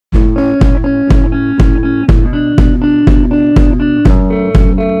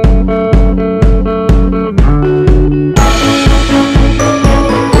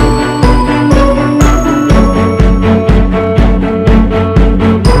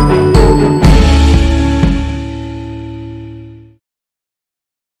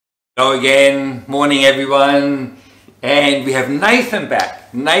go again. Morning, everyone. And we have Nathan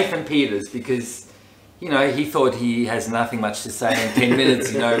back, Nathan Peters, because, you know, he thought he has nothing much to say in 10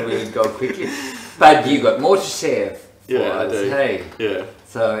 minutes, you know, we would go quickly. But you got more to share for us, I do. Hey. Yeah.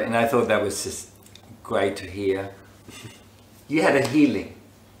 So, and I thought that was just great to hear. You had a healing.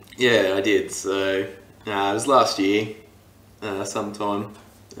 Yeah, I did. So, it was last year, sometime.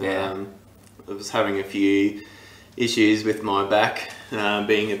 Yeah. I was having a few issues with my back,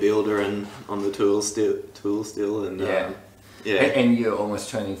 being a builder and on the tools still, and Yeah. yeah. And you're almost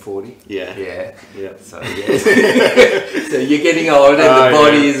turning 40. Yeah. Yeah. Yeah. So, yeah. So you're getting old and the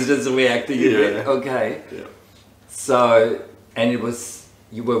body is just reacting a bit. Okay. Yeah. So, and it was,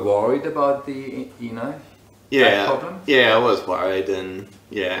 you were worried about the, you know, back problem? Yeah, I was worried, and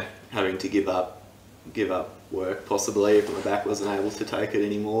having to give up work possibly if my back wasn't able to take it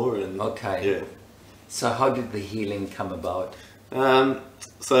anymore. And okay. Yeah. So how did the healing come about?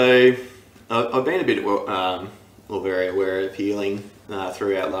 So I've been a bit very aware of healing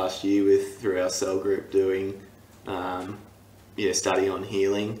throughout last year through our cell group doing study on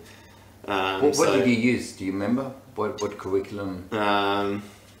healing. What did you use? Do you remember what curriculum?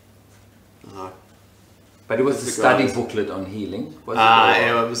 But it was a study booklet on healing, was it?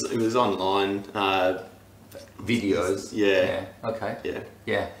 Yeah, it was online. Videos. Yeah. Okay. Yeah.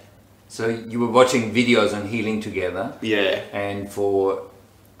 Yeah. So you were watching videos on healing together. Yeah. And for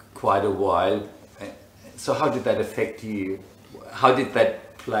quite a while. So how did that affect you? How did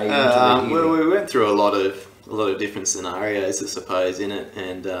that play into the healing? Well, we went through a lot of different scenarios, I suppose, in it,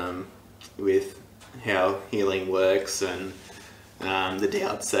 and with how healing works and the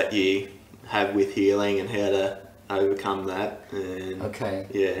doubts that you have with healing and how to overcome that. And okay.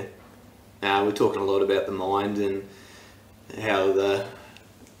 Yeah. We're talking a lot about the mind and how to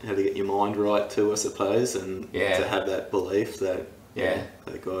get your mind right too, I suppose, and to have that belief that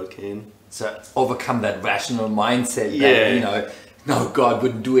that God can. So overcome that rational mindset that, you know, no, God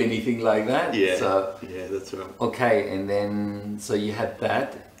wouldn't do anything like that. Yeah. So, yeah, that's right. Okay, and then so you had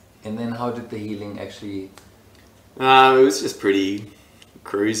that, and then how did the healing actually? It was just pretty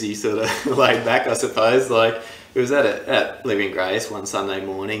cruisy, sort of laid back, I suppose. Like, it was at Living Grace one Sunday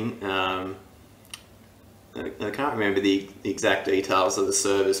morning. I can't remember the exact details of the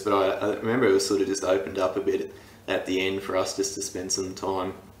service, but I remember it was sort of just opened up a bit at the end for us just to spend some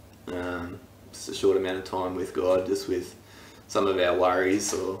time, just a short amount of time with God, just with some of our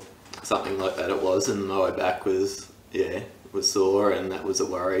worries or something like that it was. And my back was sore, and that was a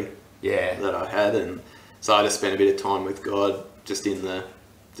worry that I had. And so I just spent a bit of time with God just in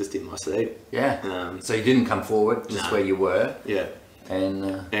my seat. Yeah. So you didn't come forward, just where you were. Yeah. And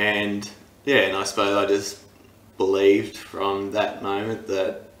and I suppose I just believed from that moment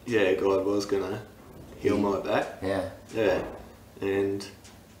that God was gonna heal my back. Yeah. Yeah. And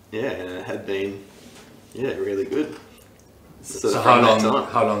it had been really good. So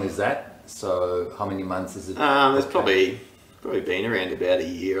how long is that? So how many months is it? It's probably been around about a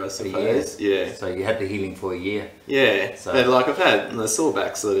year, I suppose. A year? Yeah. So you had the healing for a year. Yeah. So but like I've had the sore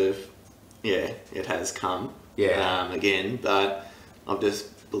back sort of, it has come. Yeah. Again, but I've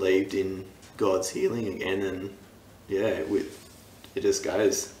just believed in God's healing again, and it just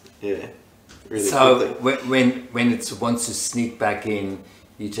goes. Yeah. Really so quickly. when it wants to sneak back in,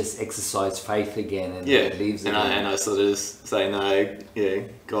 you just exercise faith again, and it leaves it. And I sort of just say no.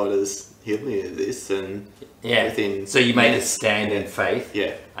 God has healed me of this, and within. So you made a stand in faith.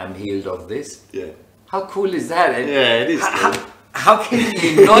 Yeah. I'm healed of this. Yeah. How cool is that? It is. How can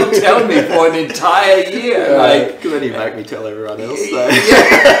you not tell me for an entire year? Because then you make me tell everyone else. So.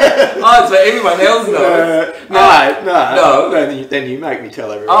 Oh, so everyone else knows. No. Then you make me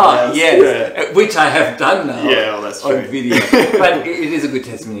tell everyone else. Yes. Yeah. Which I have done now. Yeah, well, that's true. On video. But it is a good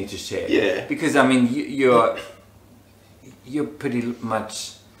testimony to share. Yeah. Because I mean, you're pretty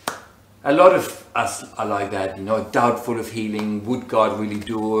much. A lot of us are like that, you know, doubtful of healing. Would God really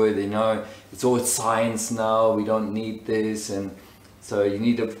do it? You know, it's all science now. We don't need this, and so you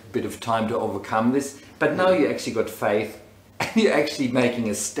need a bit of time to overcome this. But now you actually got faith, and you're actually making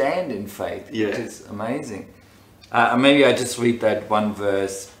a stand in faith, which is amazing. Maybe I just read that one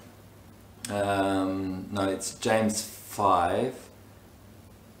verse. No, it's James 5.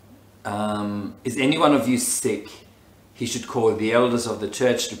 Is any one of you sick? He should call the elders of the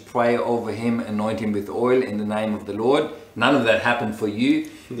church to pray over him, anoint him with oil in the name of the Lord. None of that happened for you.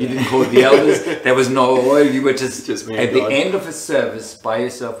 You didn't call the elders. There was no oil. You were just at the end of a service by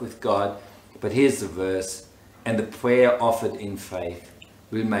yourself with God. But here's the verse. And the prayer offered in faith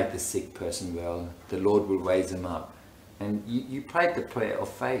will make the sick person well. The Lord will raise him up. And you prayed the prayer of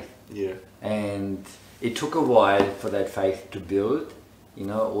faith. Yeah. And it took a while for that faith to build. you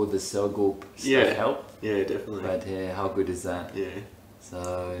know, all the cell group stuff Yeah. help. Yeah, definitely. But how good is that? Yeah,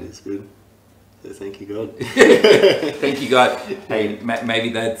 So it's good. So thank you, God. thank you, God. Hey, maybe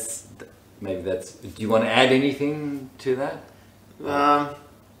that's. Do you want to add anything to that?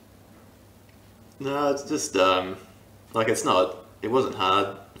 No, it's just like it wasn't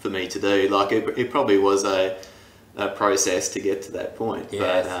hard for me to do. Like it probably was a process to get to that point.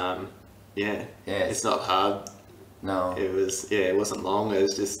 Yes. But yeah, Yes. it's not hard. No. It wasn't long. It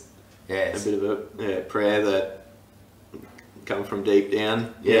was just Yes. a bit of a prayer that come from deep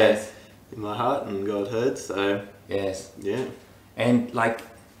down. Yes. In my heart, and God heard. So Yes. yeah. And like,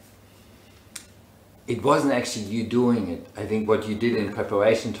 it wasn't actually you doing it. I think what you did in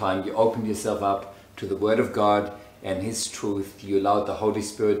preparation time, you opened yourself up to the Word of God and His truth. You allowed the Holy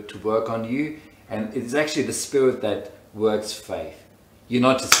Spirit to work on you, and it's actually the Spirit that works faith. You're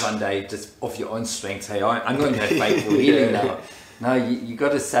not just one day, just off your own strength, say, I'm going to have faith for healing now. No, you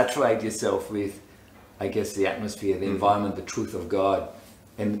got to saturate yourself with, I guess, the atmosphere, the environment, the truth of God.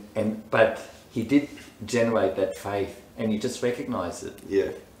 But He did generate that faith, and you just recognized it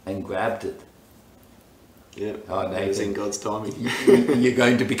Yeah. and grabbed it. Yeah. Oh, It was in Nathan, God's timing. you're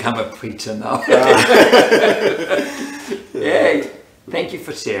going to become a preacher now. Yeah, thank you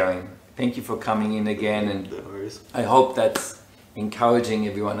for sharing. Thank you for coming in again, and No worries. I hope that's encouraging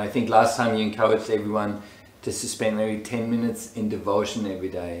everyone. I think last time you encouraged everyone just to spend maybe 10 minutes in devotion every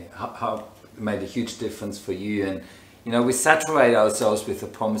day. How it made a huge difference for you. And you know, we saturate ourselves with the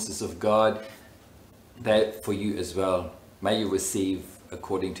promises of God, that for you as well. May you receive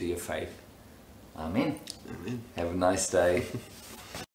according to your faith. Amen. Amen. Have a nice day.